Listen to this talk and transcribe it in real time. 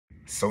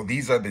So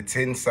these are the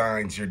 10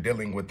 signs you're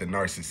dealing with the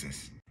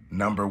narcissist.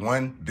 Number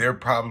 1, their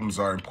problems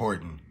are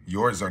important.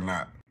 Yours are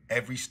not.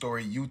 Every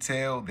story you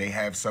tell, they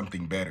have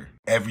something better.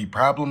 Every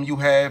problem you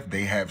have,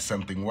 they have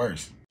something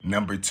worse.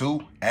 Number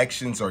 2,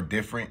 actions are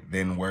different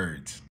than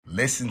words.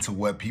 Listen to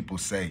what people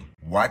say.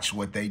 Watch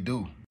what they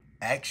do.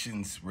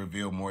 Actions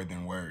reveal more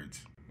than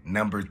words.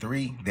 Number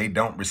 3, they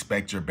don't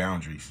respect your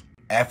boundaries.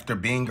 After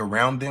being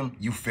around them,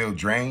 you feel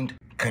drained,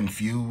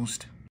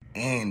 confused,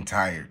 and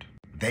tired.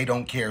 They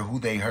don't care who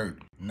they hurt.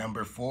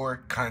 Number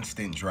 4,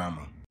 constant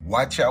drama.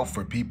 Watch out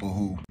for people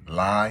who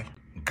lie,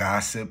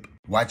 gossip.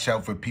 Watch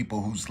out for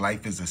people whose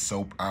life is a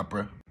soap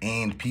opera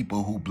and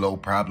people who blow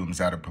problems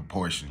out of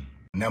proportion.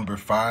 Number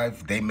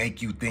 5, they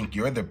make you think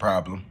you're the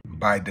problem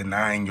by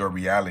denying your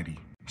reality,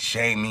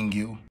 shaming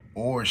you,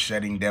 or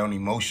shutting down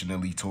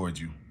emotionally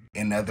towards you.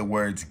 In other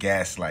words,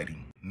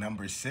 gaslighting.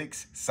 Number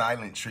 6,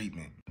 silent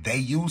treatment. They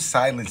use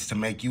silence to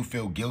make you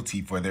feel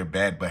guilty for their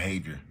bad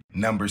behavior.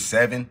 Number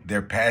 7,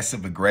 they're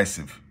passive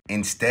aggressive.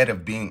 Instead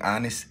of being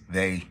honest,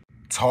 they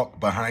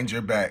talk behind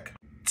your back,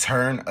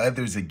 turn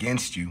others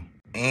against you,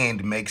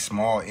 and make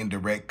small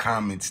indirect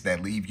comments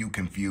that leave you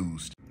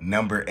confused.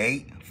 Number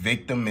 8,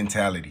 victim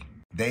mentality.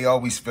 They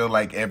always feel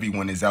like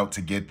everyone is out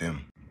to get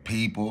them.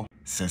 People,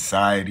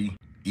 society,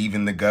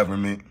 even the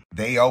government.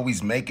 They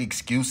always make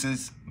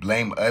excuses,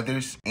 blame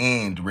others,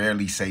 and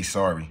rarely say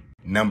sorry.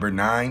 Number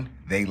 9,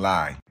 they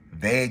lie.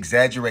 They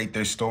exaggerate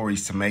their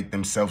stories to make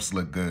themselves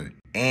look good,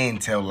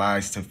 and tell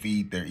lies to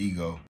feed their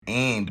ego,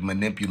 and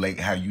manipulate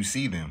how you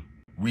see them.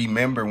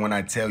 Remember when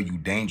I tell you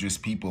dangerous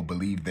people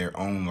believe their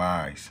own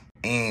lies.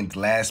 And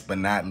last but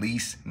not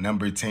least,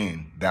 number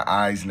 10, the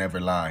eyes never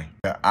lie.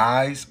 The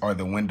eyes are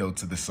the window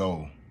to the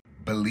soul.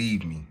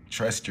 Believe me,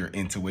 trust your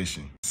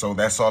intuition. So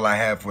that's all I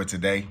have for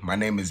today. My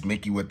name is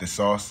Mickey with the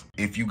Sauce.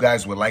 If you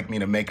guys would like me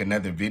to make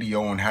another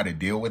video on how to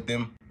deal with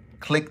them,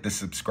 click the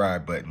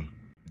subscribe button.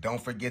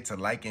 Don't forget to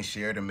like and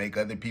share to make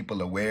other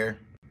people aware.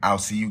 I'll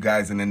see you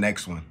guys in the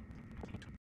next one.